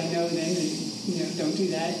 I know then, don't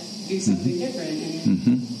do that, do something different.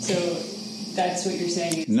 And so that's what you're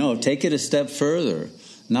saying. No, take it a step further.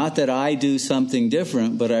 Not that I do something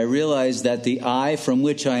different, but I realize that the I from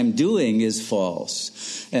which I'm doing is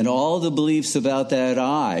false. And all the beliefs about that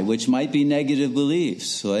I, which might be negative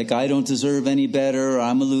beliefs, like I don't deserve any better, or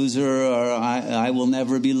I'm a loser, or I will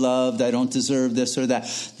never be loved, I don't deserve this or that.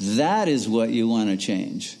 That is what you want to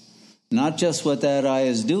change. Not just what that I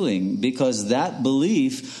is doing, because that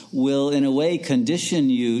belief will, in a way, condition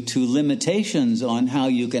you to limitations on how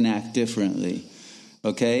you can act differently.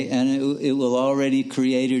 Okay, and it will already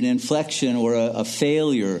create an inflection or a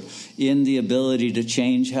failure in the ability to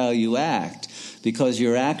change how you act, because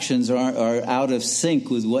your actions are out of sync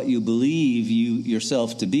with what you believe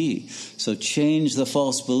yourself to be. So change the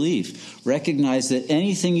false belief. Recognize that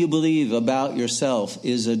anything you believe about yourself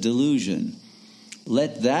is a delusion.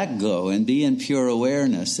 Let that go and be in pure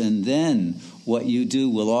awareness, and then what you do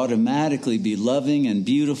will automatically be loving and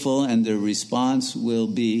beautiful, and the response will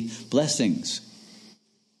be blessings.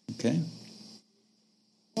 Okay.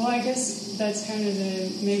 Well, I guess that's kind of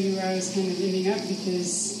maybe where I was kind of ending up,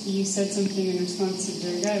 because you said something in response to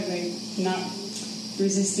Durga, like not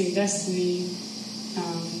resisting destiny.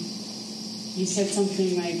 You said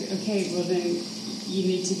something like, well then you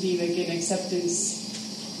need to be like in acceptance,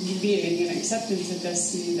 being in acceptance of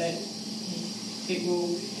destiny, that it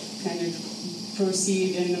will kind of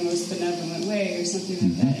proceed in the most benevolent way or something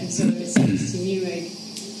like that. And so it seems to me like,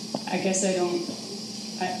 I guess I don't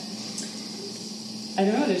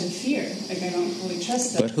know, there's a fear. Like I don't fully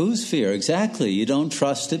trust that. But whose fear? Exactly. You don't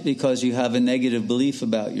trust it because you have a negative belief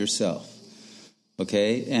about yourself.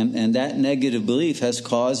 Okay? And that negative belief has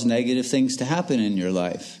caused negative things to happen in your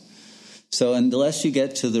life. So unless you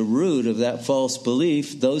get to the root of that false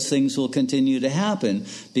belief, those things will continue to happen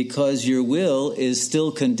because your will is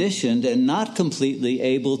still conditioned and not completely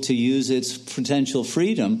able to use its potential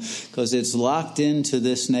freedom, because it's locked into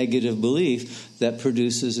this negative belief that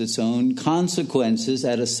produces its own consequences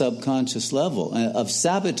at a subconscious level of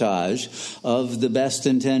sabotage of the best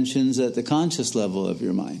intentions at the conscious level of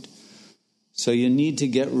your mind. So you need to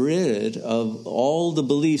get rid of all the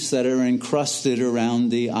beliefs that are encrusted around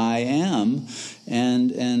the I am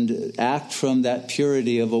and act from that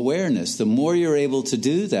purity of awareness. The more you're able to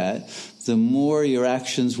do that, the more your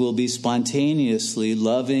actions will be spontaneously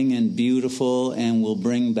loving and beautiful and will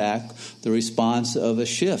bring back the response of a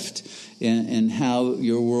shift in how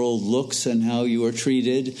your world looks and how you are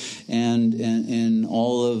treated and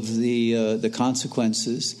all of the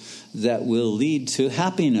consequences that will lead to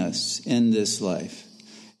happiness in this life.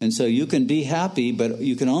 And so you can be happy, but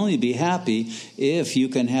you can only be happy if you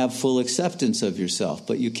can have full acceptance of yourself.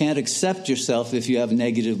 But you can't accept yourself if you have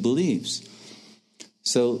negative beliefs.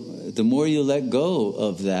 So the more you let go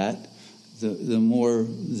of that, the more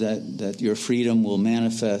that your freedom will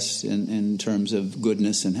manifest in terms of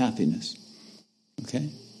goodness and happiness. Okay?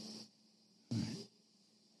 All right.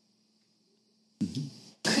 Mm-hmm.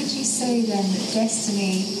 Could you say then that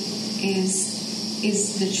destiny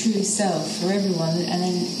is the true self for everyone? And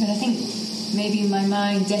then, but I think maybe in my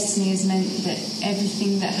mind, destiny is meant that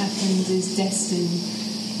everything that happens is destined.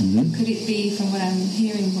 Mm-hmm. Could it be, from what I'm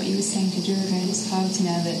hearing, what you were saying to Durga and Parvati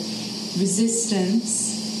now, that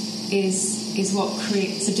resistance is what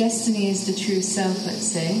creates... So destiny is the true self, let's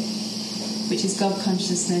say, which is God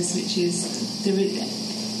consciousness, which is the...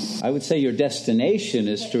 I would say your destination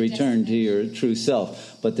is to return to your true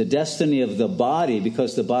self. But the destiny of the body,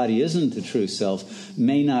 because the body isn't the true self,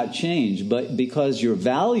 may not change. But because your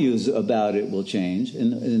values about it will change,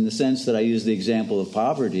 in the sense that I use the example of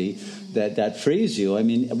poverty, that frees you. I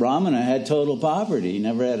mean, Ramana had total poverty. He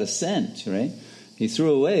never had a cent, right? He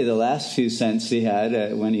threw away the last few cents he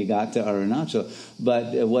had when he got to Arunachal.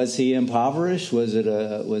 But was he impoverished? Was it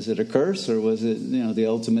a curse, or was it the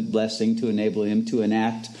ultimate blessing to enable him to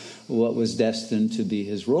enact what was destined to be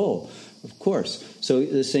his role? Of course. So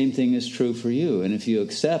the same thing is true for you. And if you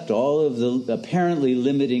accept all of the apparently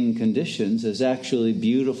limiting conditions as actually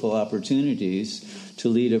beautiful opportunities to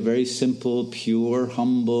lead a very simple, pure,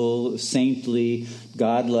 humble, saintly,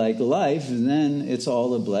 godlike life, then it's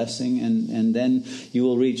all a blessing, and then you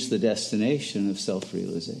will reach the destination of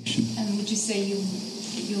self-realization. And would you say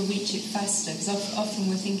you'll reach it faster. Because often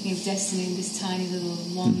we're thinking of destiny in this tiny little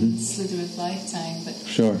one slither of lifetime. But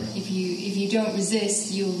Sure. if you don't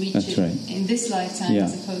resist, you'll reach That's it right. in this lifetime Yeah.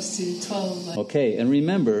 as opposed to 12. Okay, and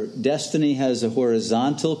remember, destiny has a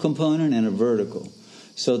horizontal component and a vertical.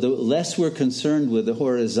 So the less we're concerned with the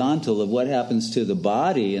horizontal of what happens to the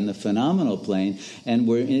body in the phenomenal plane, and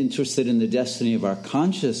we're interested in the destiny of our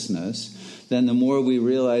consciousness, then the more we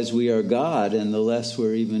realize we are God, and the less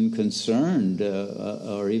we're even concerned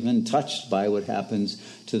or even touched by what happens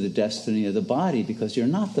to the destiny of the body, because you're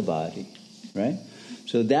not the body, right?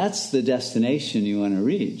 So that's the destination you want to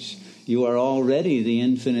reach. You are already the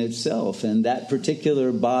infinite self, and that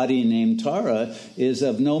particular body named Tara is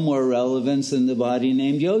of no more relevance than the body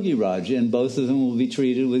named Yogi Raj, and both of them will be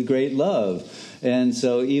treated with great love. And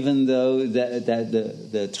so even though that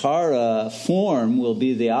the Tara form will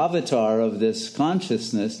be the avatar of this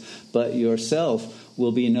consciousness, but yourself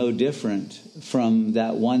will be no different from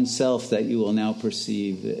that one self that you will now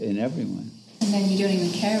perceive in everyone. And then you don't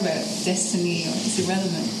even care about destiny, or it's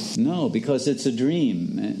irrelevant. No, because it's a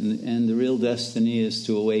dream, and the real destiny is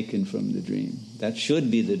to awaken from the dream. That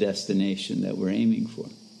should be the destination that we're aiming for.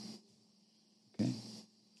 Okay?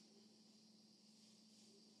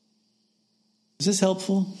 Is this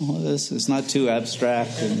helpful? All this? It's not too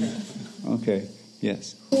abstract. Okay,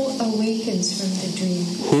 yes. Who awakens from the dream?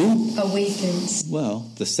 Who? Awakens.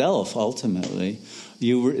 Well, the self, ultimately.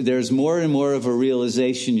 There's more and more of a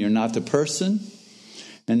realization you're not the person.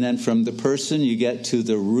 And then from the person, you get to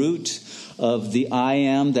the root of the I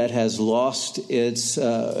am that has lost its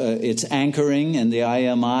anchoring, and the I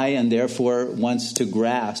am I, and therefore wants to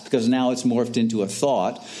grasp, because now it's morphed into a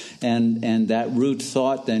thought, and that root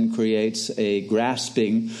thought then creates a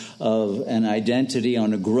grasping of an identity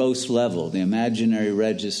on a gross level, the imaginary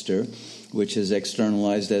register, which is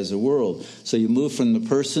externalized as a world. So you move from the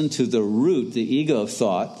person to the root, the ego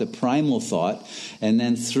thought, the primal thought, and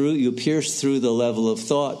then you pierce through the level of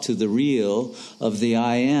thought to the real of the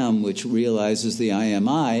I am, which realizes the I am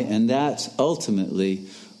I, and that's ultimately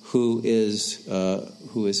who is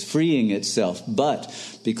freeing itself. But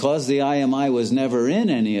because the I am I was never in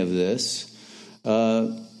any of this,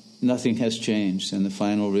 nothing has changed, and the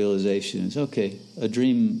final realization is, okay, a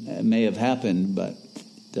dream may have happened, but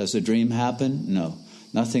does a dream happen? No.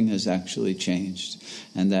 Nothing has actually changed.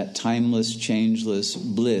 And that timeless, changeless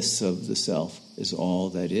bliss of the self is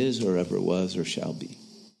all that is or ever was or shall be.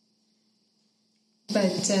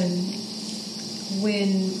 But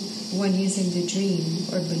when one is in the dream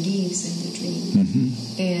or believes in the dream,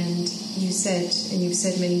 and you've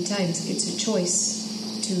said many times, it's a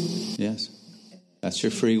choice to... Yes. That's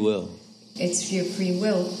your free will. It's your free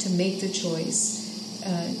will to make the choice,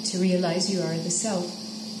 to realize you are the self.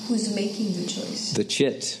 Who's making the choice? The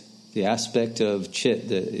chit, the aspect of chit.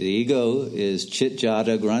 The ego is chit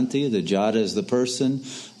jada granthi. The jada is the person.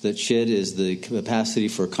 The chit is the capacity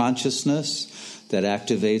for consciousness that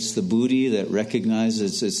activates the buddhi, that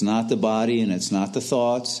recognizes it's not the body and it's not the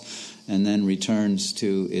thoughts, and then returns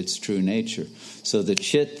to its true nature. So the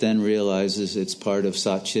chit then realizes it's part of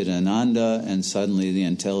Satchit Ananda, and suddenly the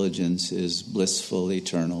intelligence is blissful,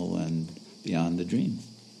 eternal, and beyond the dream.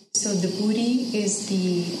 So the buddhi is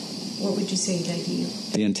what would you say, like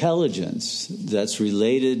the intelligence that's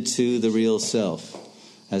related to the real self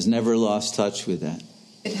has never lost touch with that.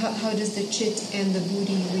 But how does the chit and the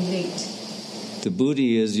buddhi relate? The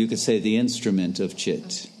buddhi is, you could say, the instrument of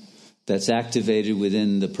chit that's activated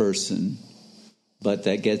within the person, but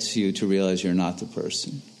that gets you to realize you're not the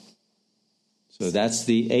person. So that's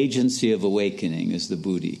the agency of awakening, is the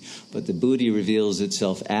buddhi. But the buddhi reveals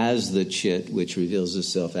itself as the chit, which reveals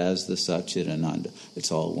itself as the Satchit Ananda.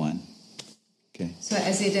 It's all one. Okay. So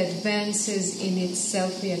as it advances in its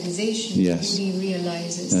self-realization, yes. the buddhi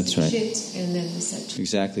realizes that's the right. chit and then the Satchit.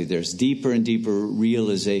 Exactly. There's deeper and deeper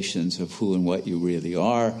realizations of who and what you really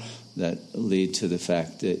are that lead to the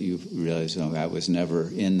fact that you realize, oh, I was never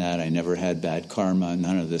in that. I never had bad karma.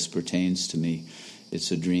 None of this pertains to me. It's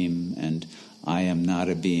a dream, and I am not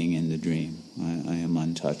a being in the dream. I am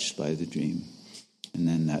untouched by the dream. And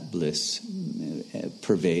then that bliss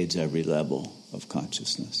pervades every level of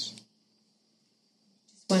consciousness.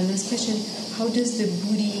 One last question. How does the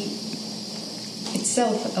buddhi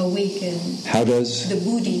itself awaken? How does the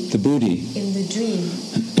buddhi in the dream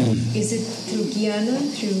Is it through jnana,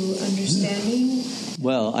 through understanding?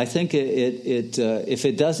 Well, I think if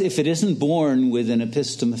it isn't born with an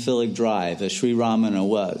epistomophilic drive, as Sri Ramana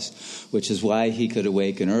was, which is why he could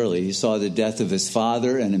awaken early. He saw the death of his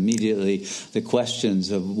father and immediately the questions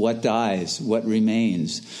of what dies, what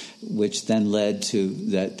remains, which then led to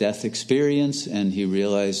that death experience, and he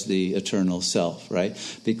realized the eternal self, right?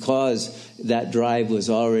 Because that drive was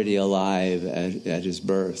already alive at his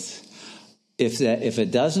birth. If it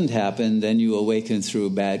doesn't happen, then you awaken through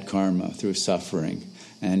bad karma, through suffering.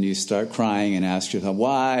 And you start crying and ask yourself,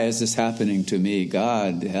 why is this happening to me?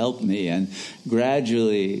 God, help me. And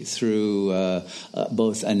gradually through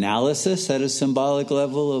both analysis at a symbolic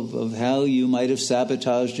level of how you might have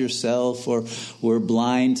sabotaged yourself or were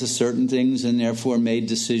blind to certain things and therefore made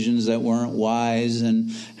decisions that weren't wise,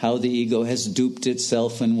 and how the ego has duped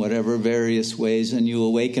itself in whatever various ways, and you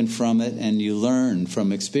awaken from it and you learn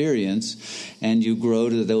from experience, and you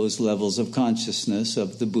grow to those levels of consciousness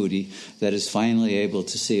of the Buddhi that is finally able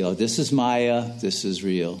to see, oh, this is Maya, this is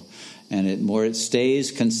real. And the more it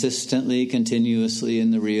stays consistently, continuously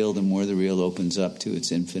in the real, the more the real opens up to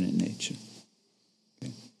its infinite nature.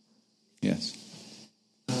 Okay. Yes?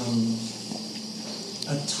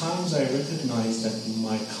 At times I recognize that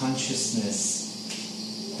my consciousness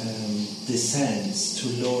descends to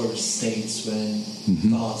lower states when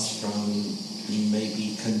thoughts from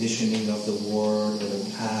maybe conditioning of the world or the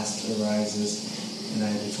past arises, and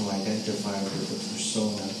I become identified with the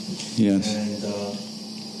persona. Yes. And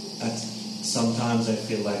sometimes I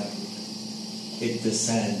feel like it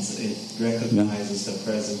descends. It recognizes the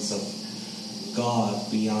presence of God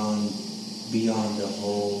beyond the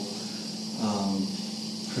whole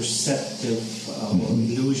perceptive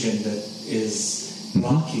illusion that is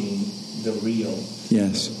blocking the real.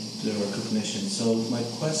 Yes. The recognition. So my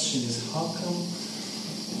question is, how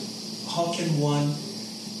can one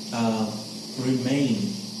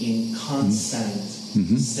remain in constant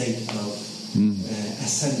state of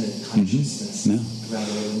ascendant consciousness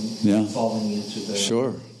rather than falling into the...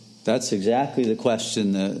 Sure. That's exactly the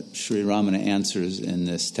question that Sri Ramana answers in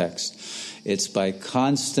this text. It's by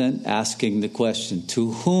constant asking the question,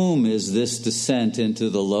 to whom is this descent into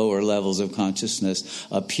the lower levels of consciousness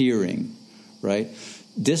appearing, right?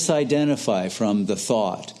 Disidentify from the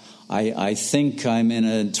thought. I think I'm in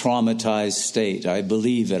a traumatized state. I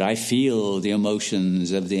believe it. I feel the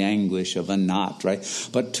emotions of the anguish of a knot, right?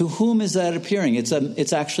 But to whom is that appearing?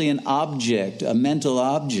 It's actually an object, a mental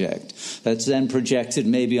object that's then projected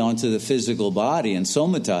maybe onto the physical body and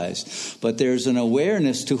somatized. But there's an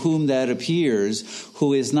awareness to whom that appears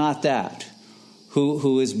who is not that,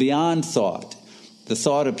 who is beyond thought. The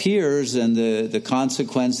thought appears and the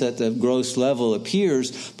consequence at the gross level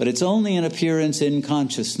appears, but it's only an appearance in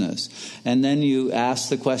consciousness. And then you ask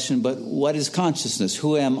the question, but what is consciousness?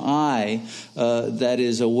 Who am I that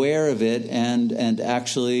is aware of it and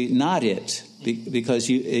actually not it? Because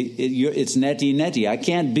it's neti. I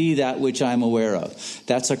can't be that which I'm aware of.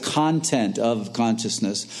 That's a content of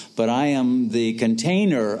consciousness, but I am the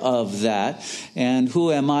container of that, and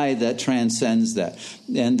who am I that transcends that?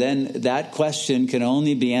 And then that question can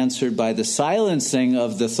only be answered by the silencing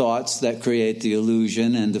of the thoughts that create the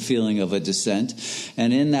illusion and the feeling of a descent.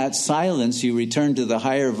 And in that silence, you return to the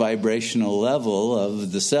higher vibrational level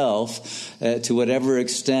of the self, to whatever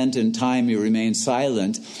extent and time you remain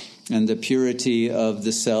silent. And the purity of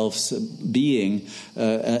the self's being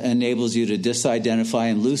enables you to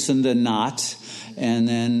disidentify and loosen the knot and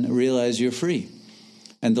then realize you're free.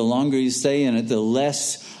 And the longer you stay in it, the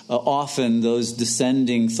less often those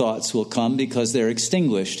descending thoughts will come because they're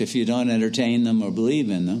extinguished if you don't entertain them or believe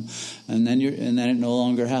in them. And then it no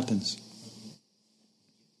longer happens.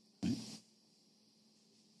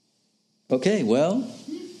 Okay, well,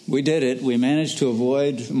 we did it. We managed to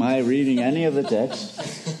avoid my reading any of the text.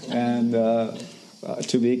 And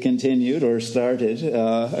to be continued or started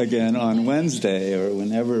again on Wednesday or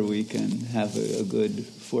whenever we can have a good,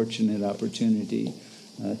 fortunate opportunity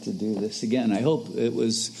to do this again. I hope it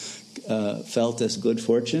was felt as good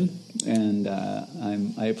fortune, and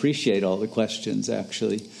I appreciate all the questions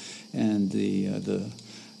actually, and the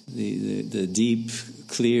deep,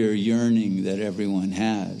 clear yearning that everyone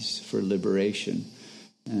has for liberation.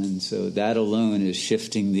 And so that alone is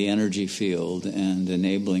shifting the energy field and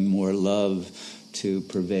enabling more love to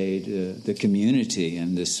pervade the community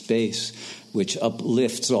and the space, which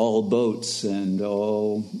uplifts all boats and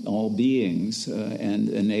all beings and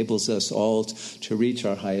enables us all to reach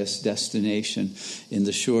our highest destination in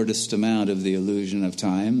the shortest amount of the illusion of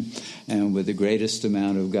time and with the greatest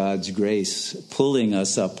amount of God's grace pulling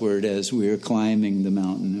us upward as we're climbing the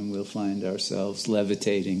mountain, and we'll find ourselves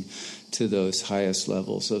levitating to those highest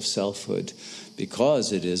levels of selfhood,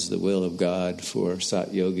 because it is the will of God for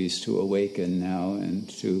Sat Yogis to awaken now and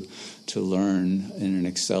to learn in an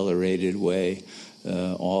accelerated way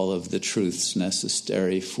all of the truths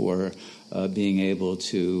necessary for being able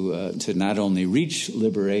to not only reach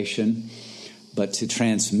liberation, but to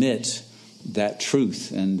transmit that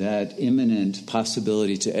truth and that imminent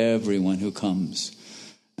possibility to everyone who comes.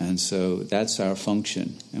 And so that's our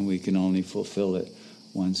function, and we can only fulfill it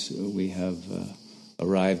once we have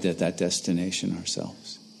arrived at that destination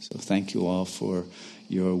ourselves. So thank you all for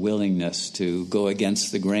your willingness to go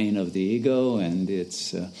against the grain of the ego and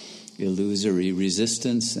its illusory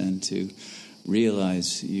resistance, and to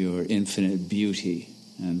realize your infinite beauty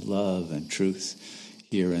and love and truth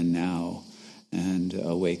here and now, and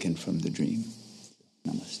awaken from the dream.